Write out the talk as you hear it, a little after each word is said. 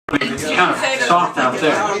kind of soft out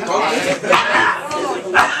there.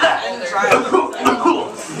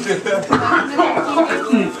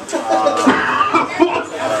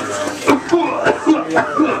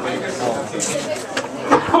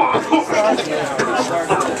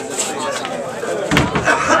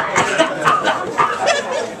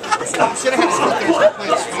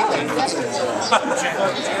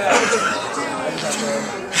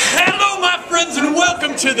 Hello, my friends, and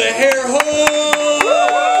welcome to the hair hole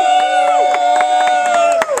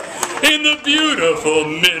in the beautiful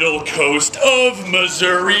middle coast of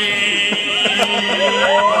Missouri.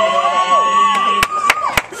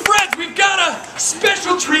 Friends, we've got a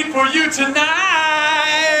special treat for you tonight.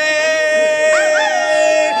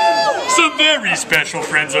 Some very special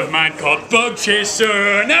friends of mine called Bug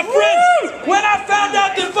Chaser. Now, friends, when I found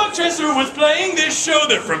out that Bug Chaser was playing this show,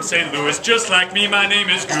 they're from St. Louis, just like me. My name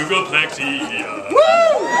is Googolplexia. When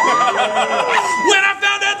I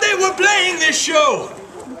found out they were playing this show,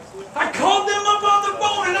 I called them up on the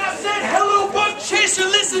phone and I said, hello, Bug Chaser,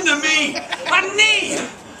 listen to me.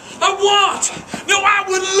 I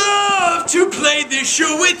would love to play this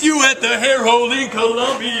show with you at the Hair Hole in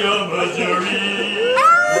Columbia, Missouri.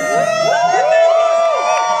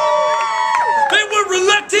 They were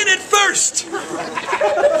reluctant at first,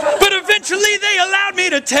 but eventually they allowed me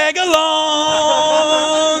to tag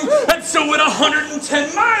along. And so at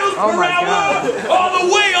 110 miles per hour, all the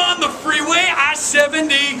way on the freeway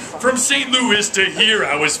I-70 from St. Louis to here,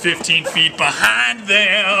 I was 15 feet behind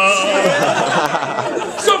them.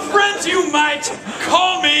 So friends, you might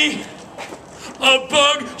call me a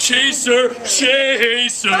bug chaser. Thank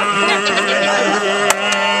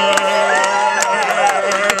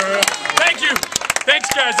you. Thanks,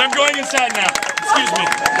 guys. I'm going inside now. Excuse me.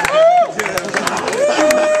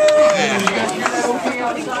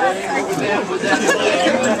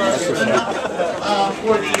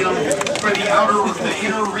 For the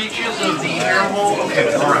inner reaches of the air hole.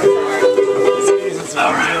 Okay, all right.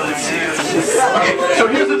 All right, let's see. Okay, so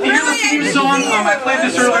here's the theme song. I played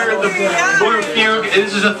this earlier, the Blue Fugue.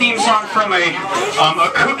 This is a theme song from a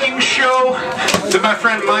cooking show that my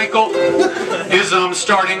friend Michael is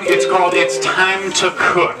starting. It's called "It's Time to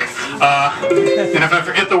Cook." And if I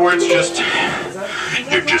forget the words, you're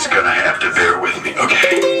just gonna have to bear with me.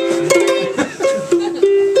 Okay.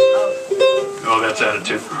 Oh, that's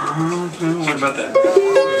attitude. What about that?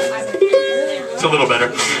 It's a little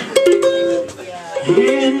better.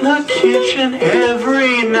 In the kitchen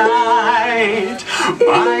every night,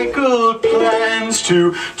 Michael plans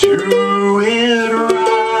to do it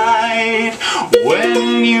right.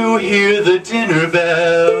 When you hear the dinner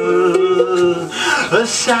bell, a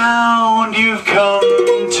sound you've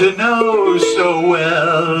come to know so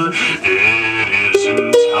well, it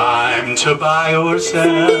isn't time to buy or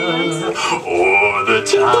sell, or the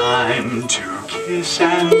time to kiss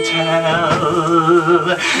and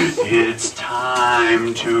tell. It's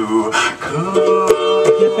time to cook.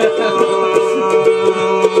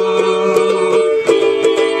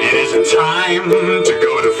 It isn't time to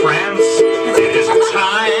go to France. It isn't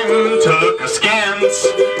time to look askance.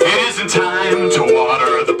 It isn't time to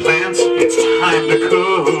water the plants. It's time to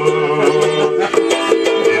cook.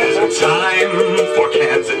 It isn't time for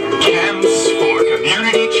cans and cans, for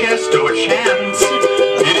community chest or chance.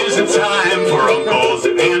 It isn't time for uncles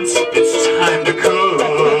and aunts. It's time to cook.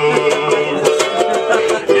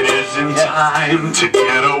 It isn't time to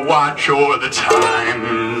get a watch or the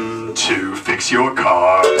time to fix your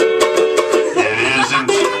car. It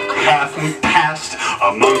isn't half past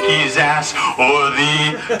a monkey's ass or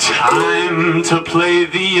the time to play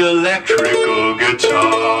the electrical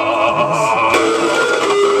guitar.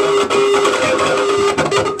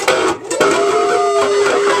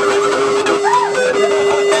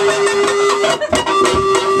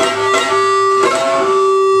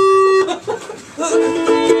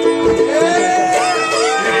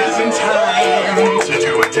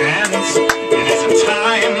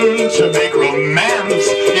 To make romance,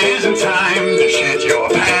 it isn't time to shit your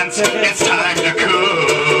pants. It's time to cook.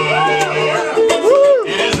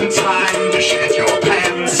 It isn't time to shit your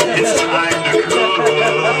pants. It's time to cook.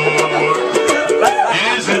 It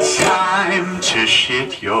isn't time to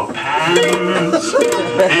shit your pants.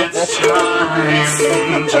 It's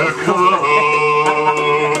time to cook.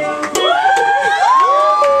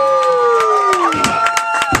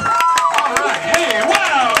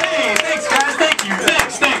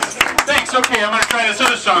 Okay, I'm going to try this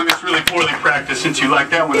other song that's really poorly practiced since you like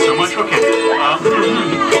that one so much. Okay.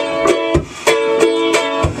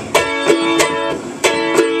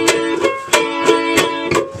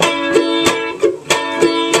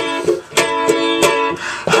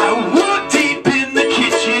 I walk deep in the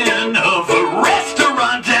kitchen of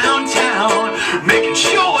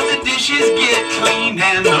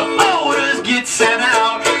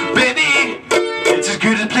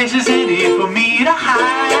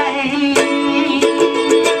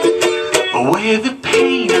with the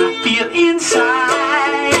pain I feel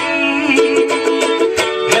inside.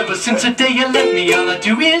 Ever since the day you left me, all I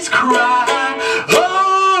do is cry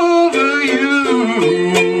over you.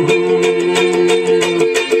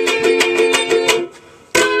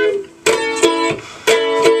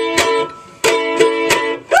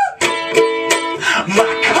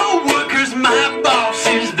 My co-workers, my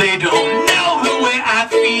bosses, they don't know the way I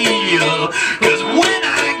feel. 'Cause when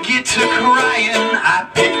I get to crying, I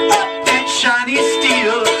pick up that shiny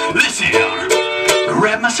steel. Listen,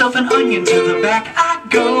 grab myself an onion, to the back I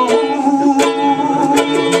go.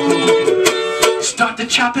 Start to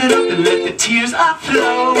chop it up and let the tears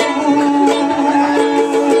flow.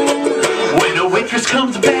 When a waitress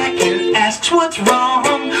comes back and asks what's wrong,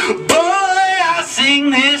 boy, I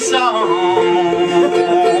sing this song.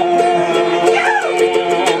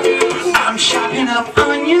 I'm chopping up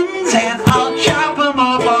onions and I'll chop them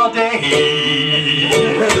up all day.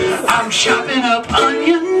 I'm chopping up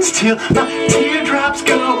onions till my teardrops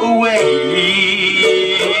go away.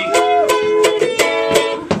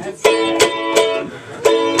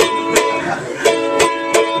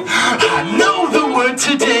 I know the word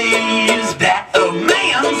today is that a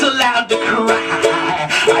man's allowed to cry.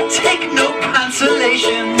 I take no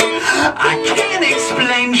consolation, I can't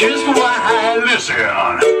explain just why.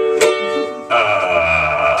 Listen,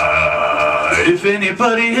 if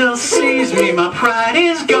anybody else sees me, my pride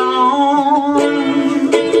is gone.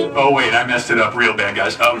 Oh wait, I messed it up real bad,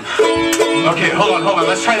 guys. Okay, hold on,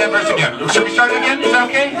 let's try that verse again. Should we start it again? Is that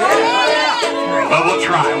okay? Yeah. Well, we'll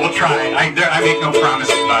try. I make no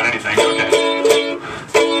promises about anything, okay.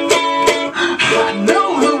 I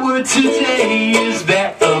know the word today is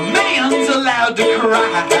that a man's allowed to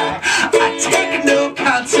cry. I take no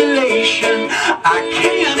consolation, I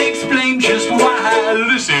can't explain just why.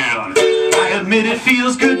 Listen, I admit it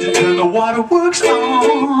feels good to turn the waterworks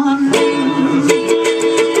on.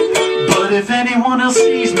 But if anyone else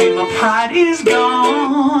sees me, my pride is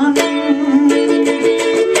gone.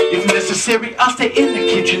 If necessary, I'll stay in the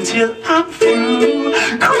kitchen till I'm through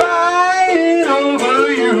crying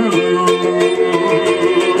over you.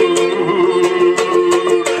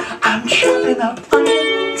 I'm chopping up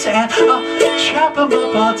onions and I'll chop them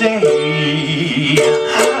up all day.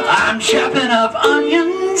 I'm chopping up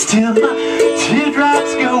onions till my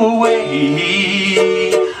teardrops go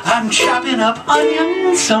away. I'm chopping up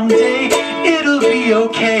onions, someday it'll be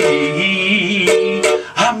okay.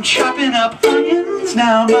 I'm chopping up onions,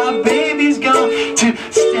 now my baby's gone to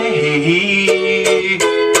stay.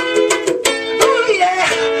 Oh yeah,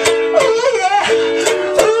 oh yeah,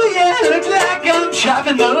 oh yeah, looks like I'm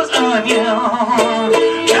chopping those onions.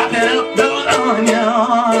 Chopping up those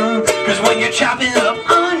onions. 'Cause when you're chopping up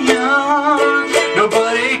onions,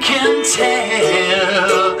 nobody can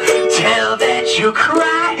tell that you're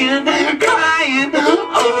crying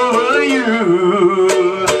over you.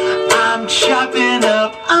 I'm chopping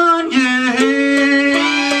up onions.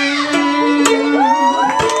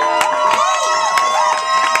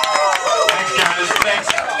 Thanks, guys.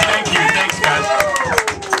 Thanks, guys.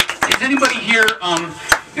 Is anybody here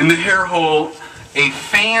in the hair hole a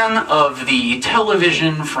fan of the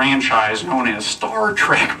television franchise known as Star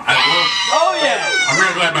Trek? Oh yeah! I'm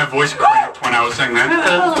really glad my voice cracked when I was saying that.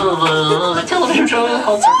 The television show.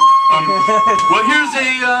 Well, here's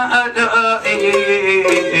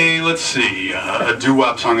let's see, a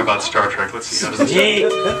doo-wop song about Star Trek. Let's see, how does this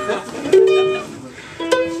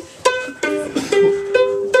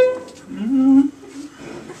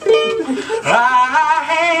I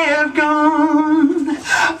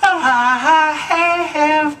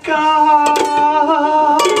have gone,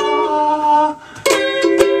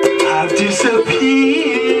 I've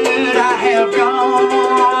disappeared, I have gone.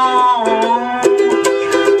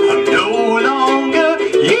 I'm no longer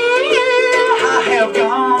here, I have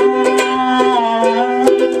gone.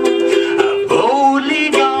 I've boldly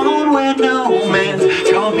gone where no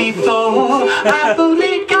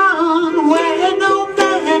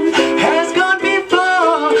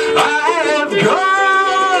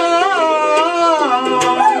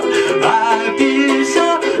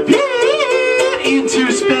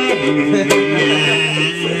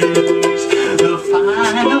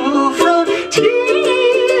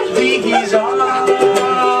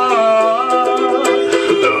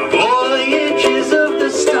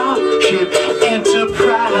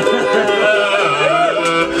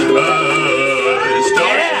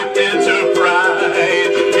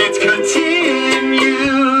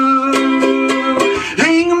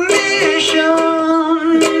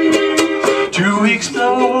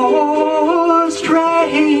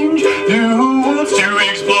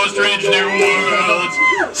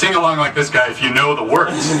like this guy if you know the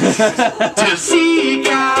words. To seek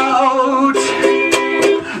out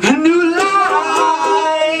a new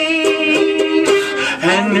life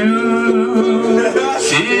and new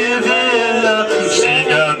civilization. Seek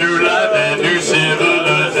out new life and new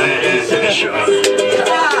civilization. I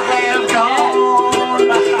have gone,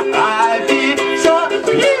 I've been so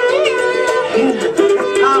beautiful.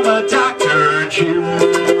 I'm a Dr. Jim,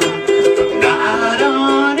 not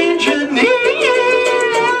an engineer.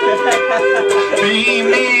 Beam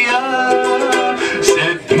me up,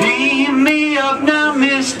 said beam me up now,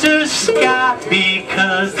 Mr. Scott,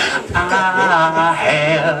 because I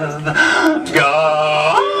have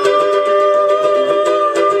gone.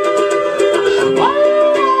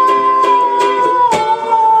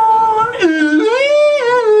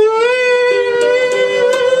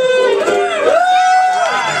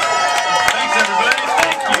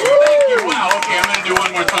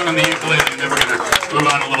 On the ukulele, and then we're gonna move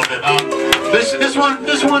on a little bit.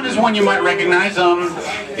 This one is one you might recognize.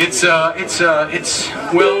 It's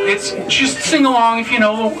just sing along if you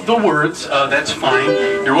know the words. That's fine.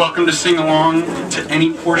 You're welcome to sing along to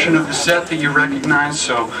any portion of the set that you recognize.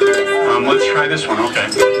 So let's try this one. Okay.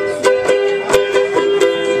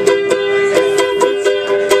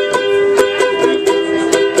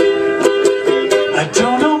 I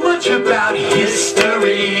don't know much about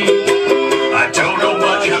history. I don't know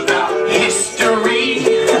much about history.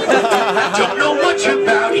 I don't know much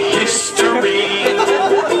about history.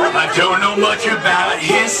 I don't know much about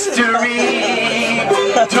history.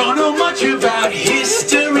 Don't know much about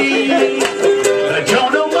history. I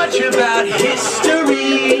don't know much about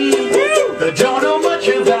history. I don't know much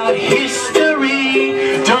about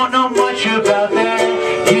history. Don't know much about their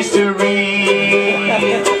history.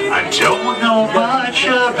 I don't know much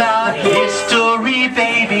about history,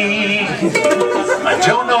 baby. I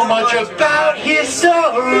don't know much about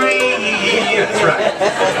history. That's right.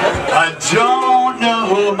 I don't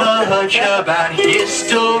know much about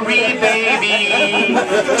history, baby.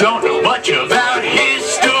 Don't know much about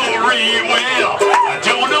history. Well, I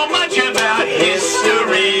don't know much about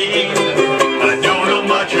history. I don't know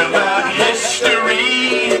much about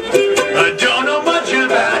history. I don't know much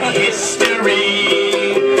about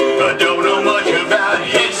history. I don't know much about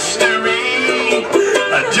history.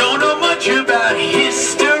 I don't know much about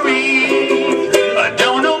history. I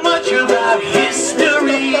don't know much about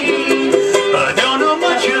history. I don't know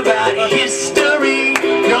much about history.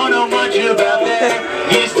 Don't know much about their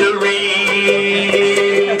history.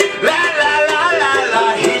 La la la la la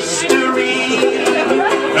history.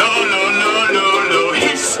 No no no no no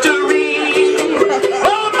history.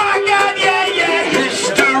 Oh my God, yeah yeah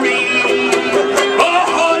history. Oh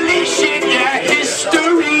holy shit, yeah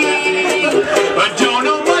history. I don't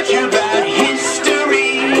know much about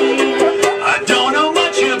history. I don't know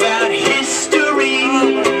much about history.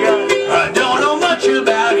 I don't know much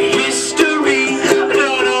about history. I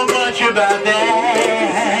don't know much about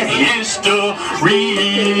that history.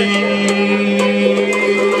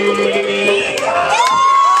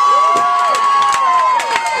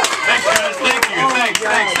 Thanks guys, thank you,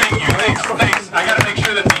 thanks. I gotta make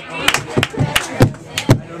sure that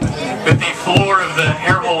the floor of the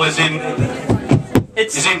air hole is in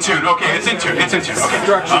tune. Okay, it's in tune. Okay.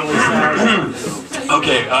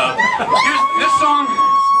 Okay. Here's this song.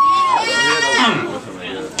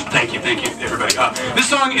 Thank you, everybody. This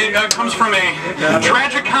song comes from a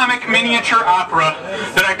tragicomic miniature opera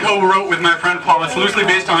that I co-wrote with my friend Paul. It's loosely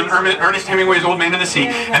based on Ernest Hemingway's Old Man and the Sea.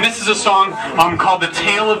 And this is a song called The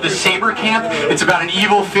Tale of the Sabrecanthe. It's about an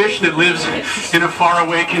evil fish that lives in a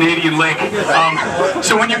faraway Canadian lake.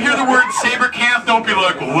 So when you hear the word Sabrecanthe, don't be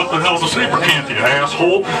like, well, what the hell's a Sabrecanthe, you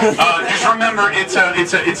asshole? Just remember, it's a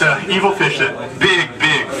evil fish, that big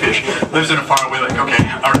fish, lives in a faraway lake. Okay,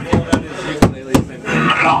 all right.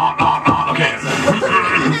 No, okay.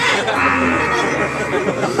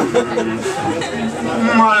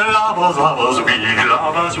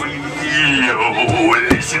 Lovers, we, oh,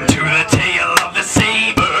 listen to the tale of the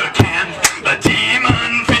Sabrecanthe, the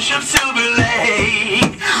demon fish of Silver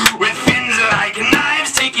Lake, with fins like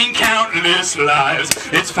knives taking countless lives.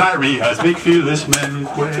 Its fiery eyes make fearless men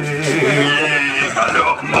quake.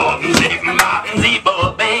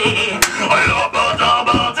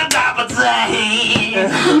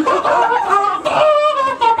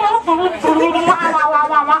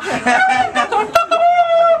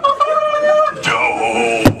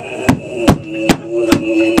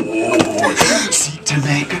 Seek to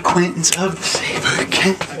make acquaintance of the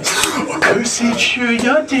Sabrecanthe, or Cursed sure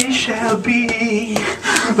your day shall be,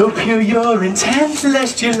 though pure your intent,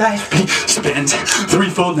 lest your life be spent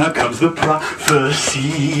threefold. Now comes the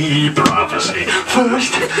prophecy.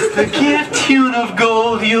 First, the gift tune of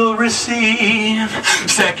gold you'll receive.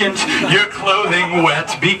 Second, your clothing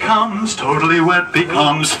totally wet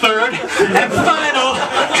becomes. Third and final,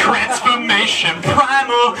 transformation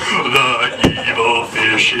primal. The evil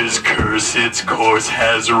fish's curse its course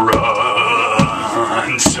has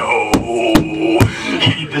run. So,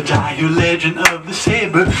 heed the dire legend of the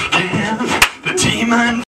Sabrecanthe.